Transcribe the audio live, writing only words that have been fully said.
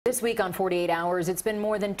This week on 48 Hours, it's been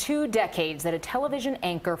more than 2 decades that a television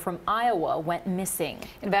anchor from Iowa went missing.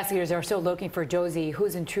 Investigators are still looking for Jodi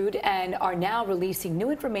Huisentruit and are now releasing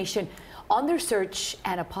new information on their search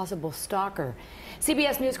and a possible stalker.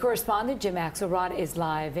 CBS News correspondent Jim Axelrod is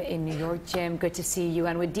live in New York. Jim, good to see you,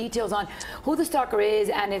 and with details on who the stalker is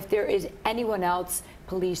and if there is anyone else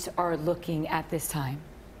police are looking at this time.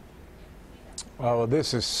 Oh,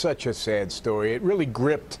 this is such a sad story. It really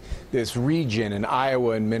gripped this region in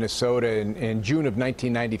Iowa and Minnesota in June of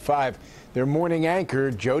 1995. Their morning anchor,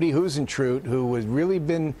 Jodi Huisentruit, who has really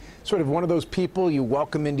been sort of one of those people you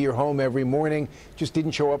welcome into your home every morning, just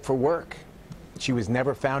didn't show up for work. She was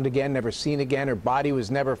never found again, never seen again. Her body was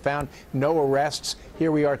never found. No arrests.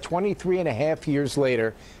 Here we are 23 and a half years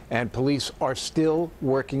later, and police are still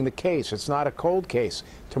working the case. It's not a cold case.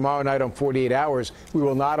 Tomorrow night on 48 Hours, we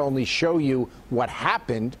will not only show you what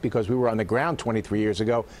happened, because we were on the ground 23 years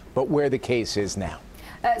ago, but where the case is now.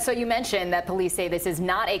 So you mentioned that police say this is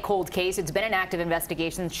not a cold case. It's been an active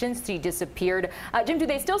investigation since she disappeared. Jim, do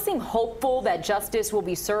they still seem hopeful that justice will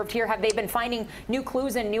be served here? Have they been finding new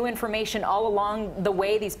clues and new information all along the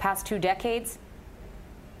way these past 2 decades?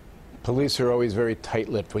 Police are always very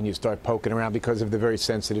tight-lipped when you start poking around because of the very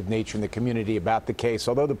sensitive nature in the community about the case.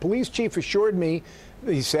 Although the police chief assured me,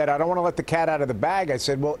 he said, I don't want to let the cat out of the bag. I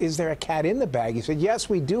said, well, is there a cat in the bag? He said, yes,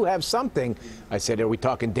 we do have something. I said, are we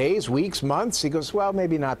talking days, weeks, months? He goes, well,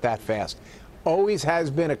 maybe not that fast. Always has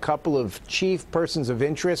been a couple of chief persons of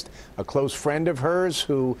interest, a close friend of hers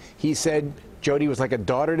who he said Jodi was like a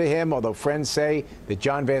daughter to him, although friends say that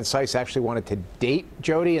John Van Cise actually wanted to date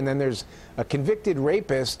Jodi. And then there's a convicted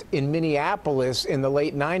rapist in Minneapolis in the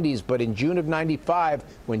late 90s. But in June of 95,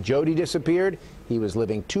 when Jodi disappeared, he was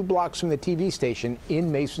living 2 blocks from the TV station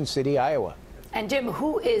in Mason City, Iowa. And Jim,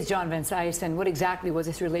 who is John Van Cise and what exactly was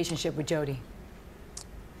his relationship with Jodi?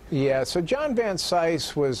 Yeah, so John Van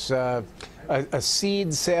Cise was a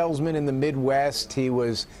seed salesman in the Midwest. He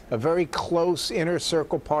was a very close inner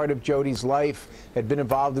circle part of Jodi's life, had been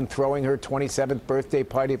involved in throwing her 27th birthday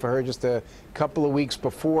party for her just a couple of weeks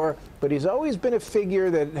before. But he's always been a figure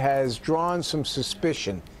that has drawn some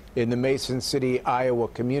suspicion in the Mason City, Iowa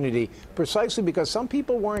community, precisely because some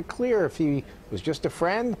people weren't clear if he was just a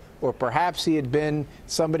friend or perhaps he had been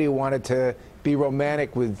somebody who wanted to be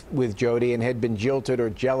romantic with Jodi and had been jilted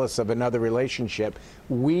or jealous of another relationship.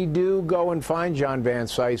 We do go and find John Van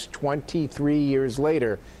Cise 23 years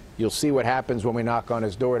later. You'll see what happens when we knock on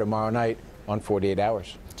his door tomorrow night on 48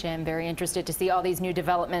 Hours. Jim, very interested to see all these new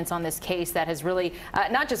developments on this case that has really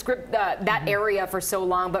not just gripped that area for so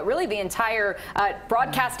long, but really the entire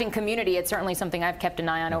broadcasting community. It's certainly something I've kept an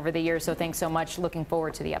eye on over the years, so thanks so much. Looking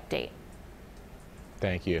forward to the update.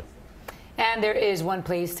 Thank you. And there is one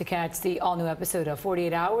place to catch the all-new episode of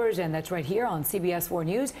 48 Hours, and that's right here on CBS 4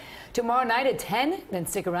 News. Tomorrow night at 10, then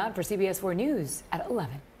stick around for CBS 4 News at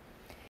 11.